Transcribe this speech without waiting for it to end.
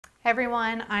Hey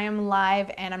everyone, I am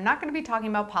live and I'm not going to be talking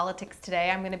about politics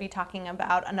today. I'm going to be talking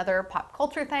about another pop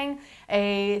culture thing,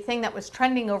 a thing that was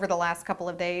trending over the last couple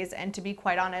of days. And to be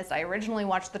quite honest, I originally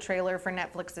watched the trailer for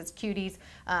Netflix's Cuties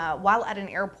while at an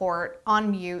airport on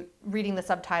mute, reading the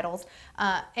subtitles.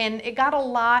 And it got a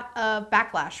lot of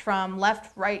backlash from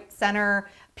left, right, center,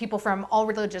 people from all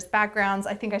religious backgrounds.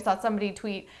 I think I saw somebody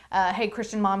tweet, hey,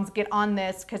 Christian moms, get on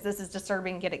this because this is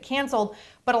disturbing, get it canceled.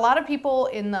 But a lot of people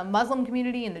in the Muslim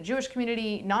community, in the Jewish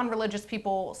community, non-religious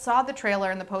people saw the trailer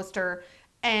and the poster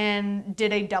and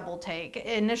did a double take.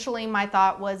 Initially, my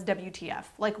thought was WTF.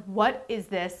 Like, what is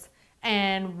this?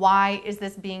 And why is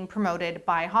this being promoted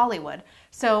by Hollywood?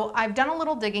 So I've done a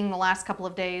little digging the last couple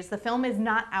of days. The film is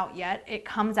not out yet. It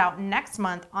comes out next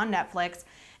month on Netflix.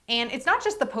 And it's not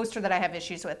just the poster that I have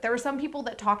issues with. There were some people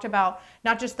that talked about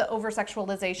not just the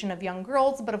over-sexualization of young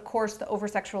girls, but of course the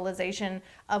over-sexualization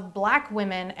of Black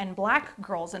women and Black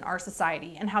girls in our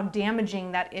society and how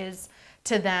damaging that is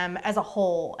to them as a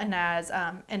whole and as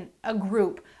a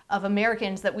group of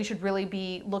Americans that we should really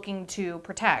be looking to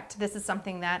protect. This is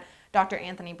something that Dr.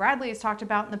 Anthony Bradley has talked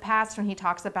about in the past when he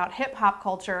talks about hip-hop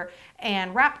culture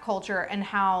and rap culture and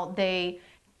how they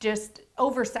just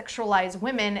over-sexualize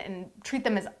women and treat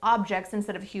them as objects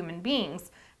instead of human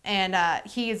beings. And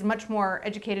he is much more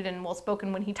educated and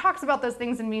well-spoken when he talks about those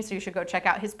things than me, so you should go check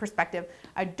out his perspective.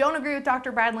 I don't agree with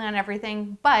Dr. Bradley on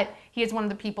everything, but he is one of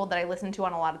the people that I listen to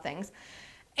on a lot of things.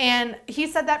 And he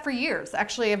said that for years.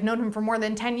 Actually, I've known him for more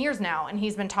than 10 years now, and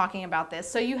he's been talking about this.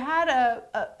 So you had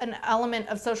an element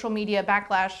of social media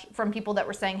backlash from people that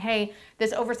were saying, hey,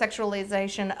 this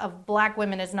over-sexualization of Black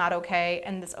women is not okay,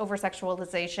 and this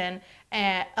over-sexualization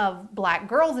of Black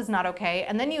girls is not okay.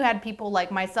 And then you had people like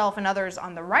myself and others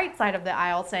on the right side of the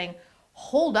aisle saying,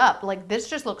 hold up, like this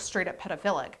just looks straight up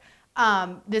pedophilic.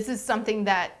 This is something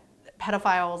that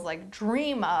pedophiles like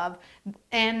dream of.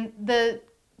 And the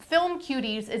film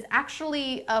Cuties is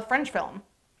actually a French film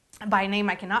by a name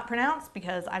I cannot pronounce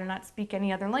because I do not speak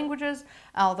any other languages,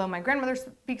 although my grandmother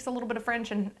speaks a little bit of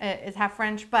French and is half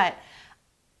French, but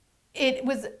it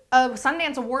was a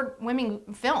Sundance award-winning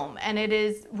film, and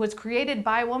was created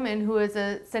by a woman who is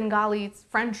a Senegalese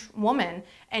French woman,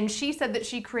 and she said that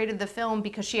she created the film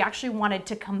because she actually wanted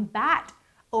to combat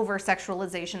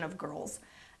over-sexualization of girls.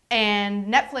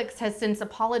 And Netflix has since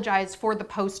apologized for the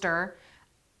poster.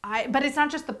 But it's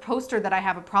not just the poster that I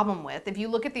have a problem with. If you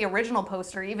look at the original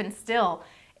poster, even still,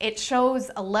 it shows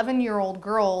 11-year-old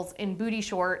girls in booty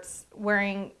shorts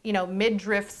wearing,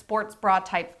 midriff sports bra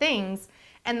type things.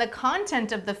 And the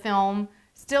content of the film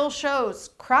still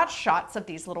shows crotch shots of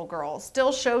these little girls,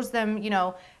 still shows them,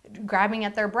 grabbing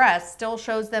at their breasts, still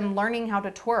shows them learning how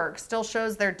to twerk, still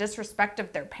shows their disrespect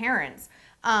of their parents.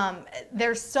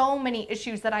 There's so many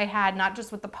issues that I had, not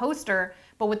just with the poster,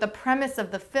 but with the premise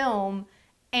of the film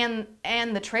and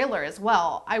the trailer as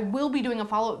well. I will be doing a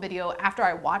follow-up video after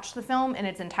I watch the film in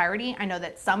its entirety. I know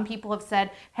that some people have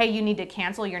said, hey, you need to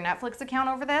cancel your Netflix account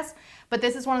over this, but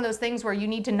this is one of those things where you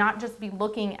need to not just be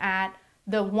looking at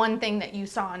the one thing that you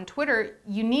saw on Twitter,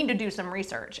 you need to do some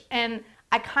research. And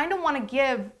I kind of want to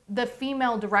give the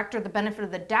female director the benefit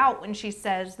of the doubt when she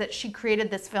says that she created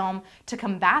this film to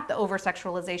combat the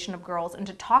over-sexualization of girls and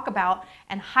to talk about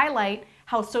and highlight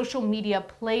how social media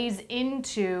plays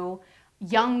into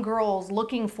young girls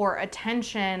looking for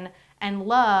attention and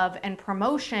love and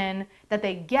promotion that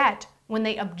they get when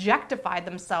they objectify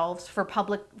themselves for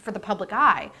the public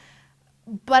eye.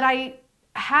 But I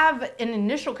have an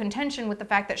initial contention with the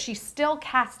fact that she still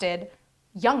casted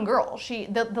young girls.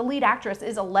 The lead actress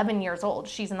is 11 years old.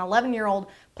 She's an 11-year-old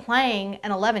playing an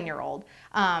 11-year-old.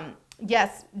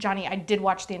 Yes, Johnny, I did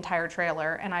watch the entire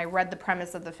trailer and I read the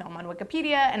premise of the film on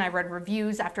Wikipedia and I read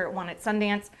reviews after it won at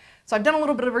Sundance. So I've done a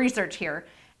little bit of research here.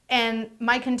 And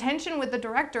my contention with the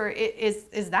director is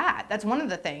that's one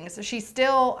of the things. She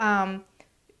still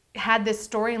had this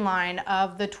storyline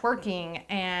of the twerking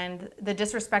and the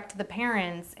disrespect to the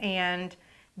parents and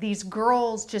these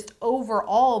girls just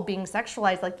overall being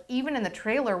sexualized, like even in the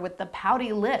trailer with the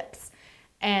pouty lips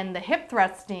and the hip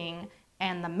thrusting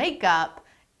and the makeup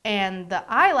and the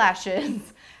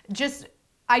eyelashes.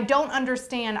 I don't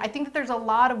understand. I think that there's a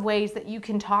lot of ways that you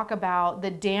can talk about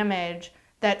the damage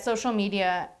that social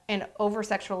media and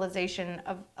over-sexualization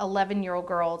of 11-year-old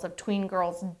girls, of tween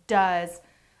girls, does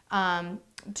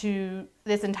to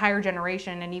this entire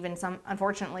generation, and even some,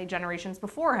 unfortunately, generations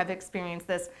before have experienced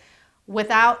this,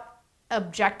 without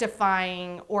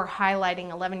objectifying or highlighting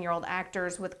 11-year-old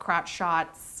actors with crotch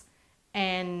shots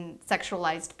and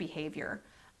sexualized behavior.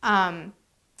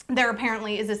 There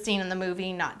apparently is a scene in the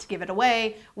movie, not to give it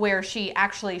away, where she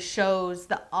actually shows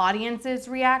the audience's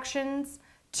reactions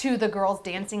to the girls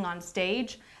dancing on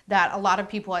stage that a lot of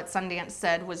people at Sundance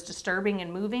said was disturbing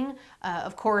and moving.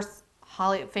 Of course,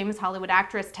 famous Hollywood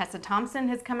actress Tessa Thompson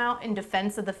has come out in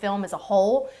defense of the film as a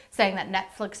whole, saying that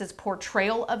Netflix's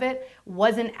portrayal of it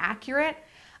wasn't accurate.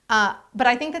 But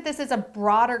I think that this is a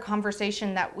broader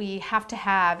conversation that we have to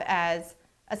have as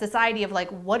a society of like,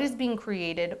 what is being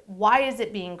created? Why is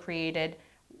it being created?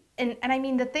 And I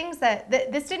mean, the things that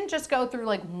this didn't just go through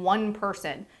like one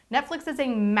person. Netflix is a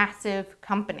massive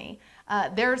company.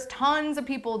 There's tons of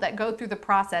people that go through the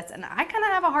process, and I kind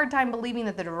of have a hard time believing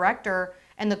that the director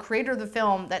and the creator of the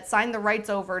film that signed the rights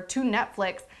over to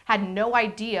Netflix had no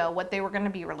idea what they were going to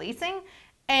be releasing.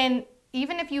 And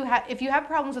even if you have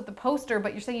problems with the poster,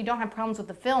 but you're saying you don't have problems with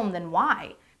the film, then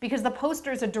why? Because the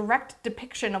poster is a direct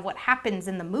depiction of what happens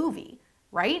in the movie,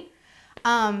 right?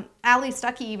 Ali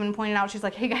Stuckey even pointed out, she's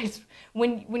like, hey guys,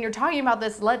 when you're talking about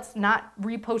this, let's not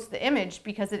repost the image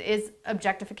because it is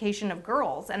objectification of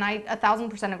girls. And I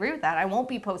 1000% agree with that. I won't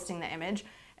be posting the image.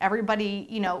 Everybody,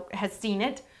 you know, has seen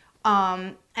it.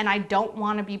 And I don't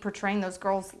want to be portraying those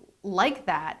girls like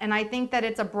that. And I think that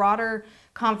it's a broader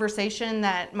conversation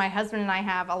that my husband and I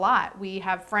have a lot. We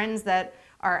have friends that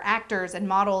are actors and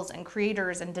models and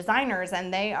creators and designers,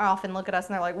 and they often look at us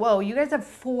and they're like, whoa, you guys have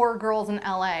 4 girls in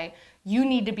LA. You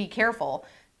need to be careful.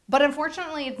 But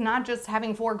unfortunately, it's not just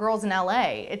having 4 girls in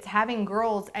LA. It's having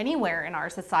girls anywhere in our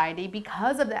society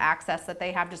because of the access that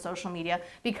they have to social media,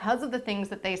 because of the things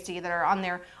that they see that are on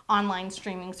their online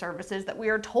streaming services that we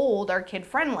are told are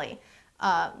kid-friendly.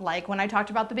 Like when I talked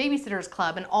about the Babysitters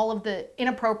Club and all of the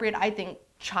inappropriate, I think,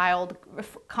 child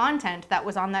content that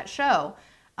was on that show.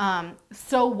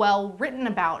 So well written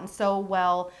about and so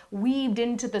well weaved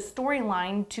into the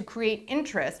storyline to create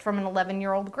interest from an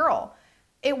 11-year-old girl.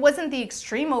 It wasn't the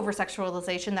extreme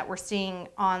over-sexualization that we're seeing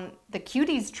on the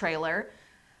Cuties trailer,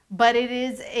 but it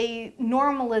is a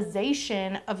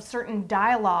normalization of certain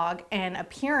dialogue and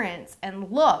appearance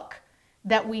and look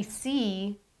that we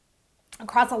see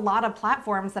across a lot of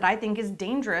platforms that I think is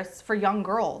dangerous for young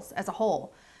girls as a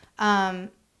whole.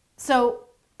 So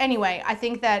anyway, I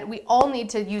think that we all need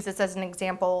to use this as an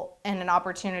example and an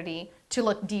opportunity to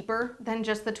look deeper than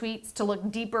just the tweets, to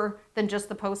look deeper than just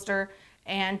the poster,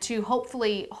 and to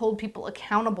hopefully hold people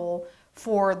accountable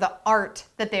for the art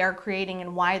that they are creating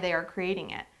and why they are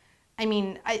creating it. I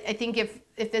mean, I think if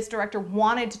this director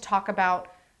wanted to talk about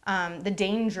the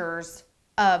dangers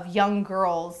of young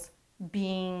girls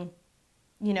being,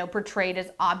 you know, portrayed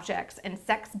as objects and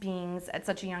sex beings at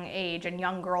such a young age, and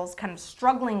young girls kind of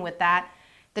struggling with that,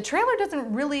 the trailer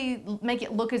doesn't really make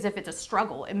it look as if it's a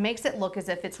struggle. It makes it look as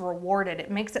if it's rewarded.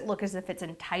 It makes it look as if it's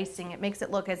enticing. It makes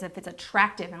it look as if it's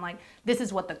attractive and like, this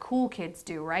is what the cool kids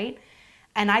do, right?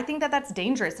 And I think that that's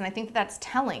dangerous, and I think that that's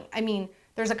telling. I mean,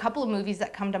 there's a couple of movies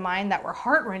that come to mind that were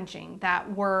heart-wrenching,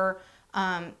 that were,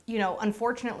 you know,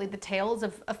 unfortunately the tales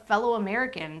of fellow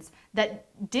Americans that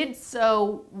did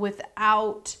so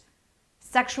without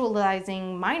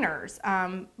sexualizing minors.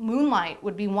 Moonlight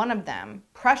would be one of them.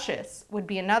 Precious would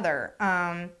be another.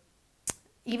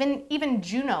 Even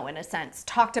Juno, in a sense,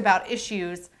 talked about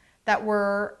issues that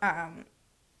were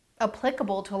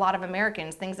applicable to a lot of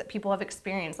Americans, things that people have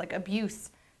experienced, like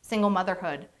abuse, single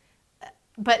motherhood.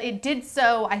 But it did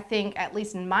so, I think, at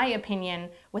least in my opinion,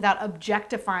 without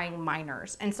objectifying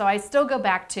minors. And so I still go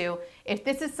back to, if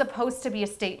this is supposed to be a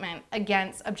statement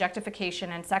against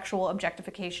objectification and sexual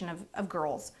objectification of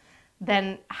girls,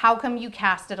 then how come you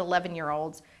casted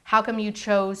 11-year-olds? How come you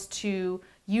chose to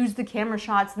use the camera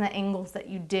shots and the angles that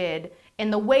you did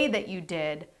in the way that you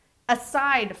did,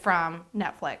 aside from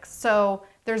Netflix? So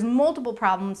there's multiple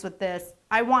problems with this.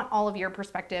 I want all of your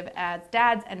perspective as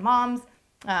dads and moms,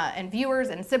 and viewers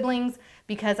and siblings,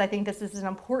 because I think this is an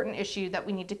important issue that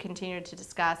we need to continue to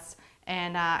discuss,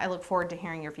 and I look forward to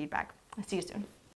hearing your feedback. I'll see you soon.